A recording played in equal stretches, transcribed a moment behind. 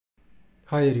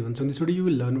Hi everyone, so in this video you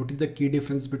will learn what is the key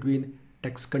difference between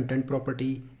text content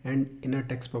property and inner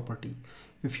text property.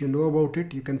 If you know about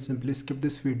it, you can simply skip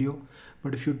this video,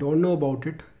 but if you don't know about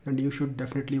it, then you should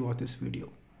definitely watch this video.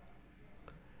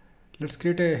 Let's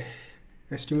create a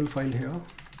HTML file here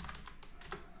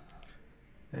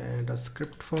and a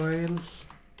script file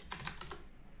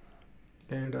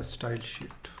and a style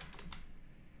sheet.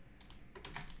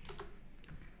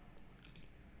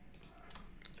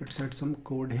 Let's add some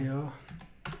code here.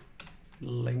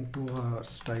 Link to our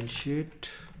style sheet,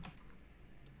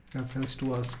 reference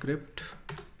to our script,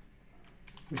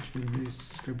 which will be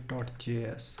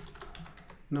script.js.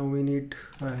 Now we need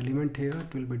an element here.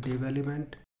 It will be div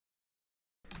element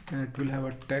and it will have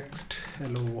a text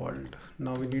hello world.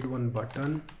 Now we need one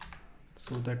button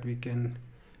so that we can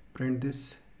print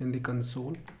this in the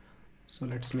console. So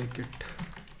let's make it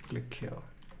click here.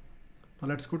 Now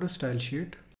let's go to style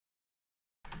sheet,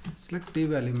 select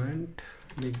div element,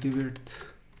 make the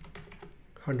width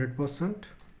 100%,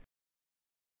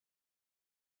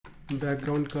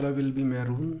 background color will be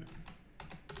maroon,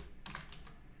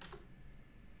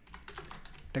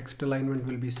 text alignment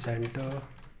will be center.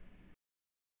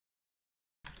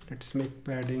 Let's make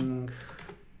padding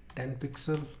 10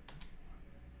 pixel,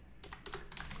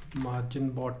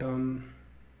 margin bottom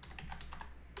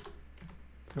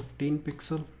 15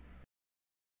 pixel,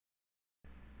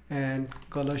 and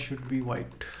color should be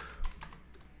white.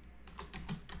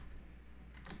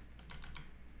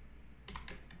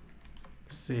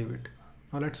 Save it.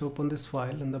 Now let's open this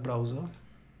file in the browser.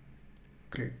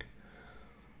 Great.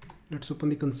 Let's open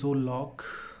the console log.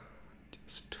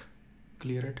 Just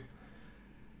clear it.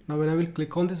 Now when I will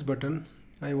click on this button,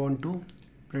 I want to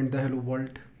print the hello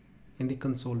world in the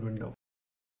console window.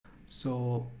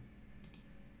 So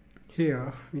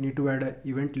here we need to add an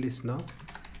event listener.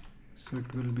 So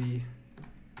it will be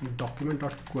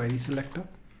document.query selector.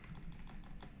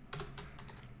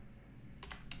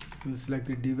 We'll select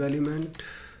the div element,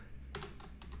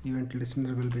 event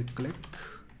listener will be click,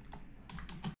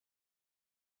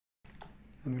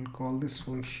 and we'll call this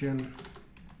function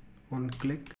on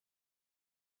click.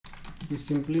 We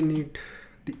simply need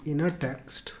the inner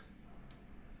text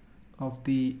of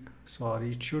the,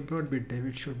 sorry, it should not be div,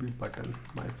 it should be button,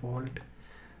 my fault.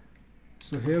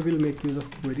 So here we'll make use of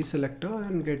query selector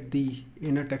and get the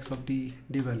inner text of the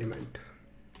div element.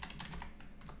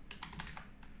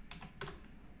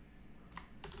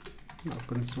 Now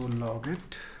console log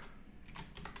it,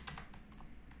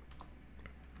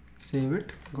 save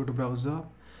it, go to browser,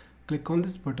 click on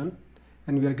this button,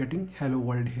 and we are getting hello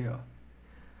world here.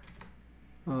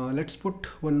 Let's put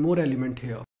one more element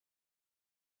here.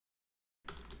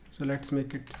 So let's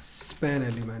make it span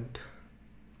element,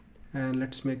 and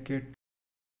let's make it,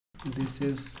 this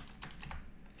is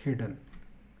hidden.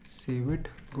 Save it,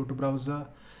 go to browser,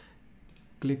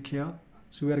 click here.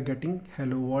 So we are getting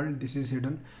hello world, this is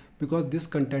hidden because this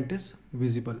content is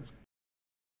visible.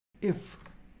 If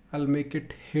I'll make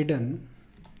it hidden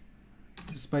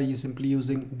just by simply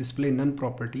using display none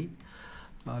property,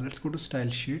 let's go to style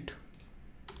sheet,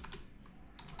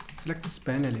 select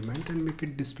span element and make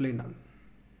it display none.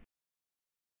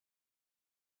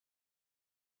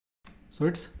 So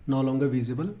it's no longer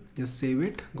visible. Just save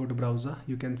it, go to browser,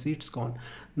 you can see it's gone.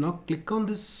 Now click on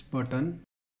this button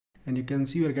and you can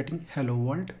see you are getting hello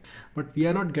world, but we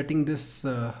are not getting this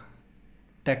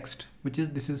text, which is,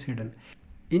 this is hidden.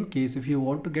 In case if you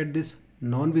want to get this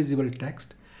non-visible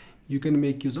text, you can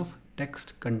make use of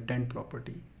text content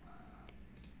property.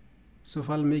 So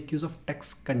if I'll make use of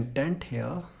text content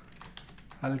here,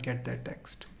 I'll get that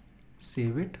text.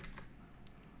 Save it,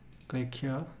 click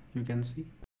here, you can see.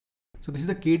 So this is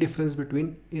the key difference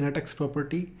between inner text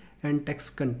property and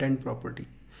text content property.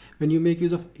 When you make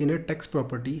use of inner text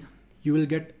property, you will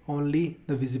get only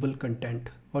the visible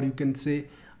content, or you can say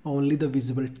only the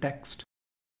visible text.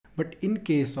 But in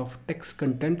case of text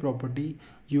content property,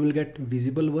 you will get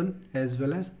visible one as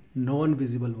well as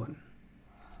non-visible one.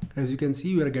 As you can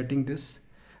see, we are getting this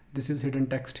is hidden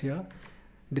text here,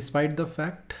 despite the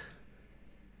fact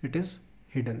it is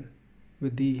hidden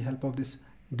with the help of this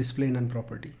display none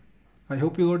property. I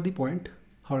hope you got the point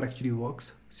how it actually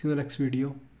works. See you in the next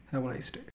video. Have a nice day.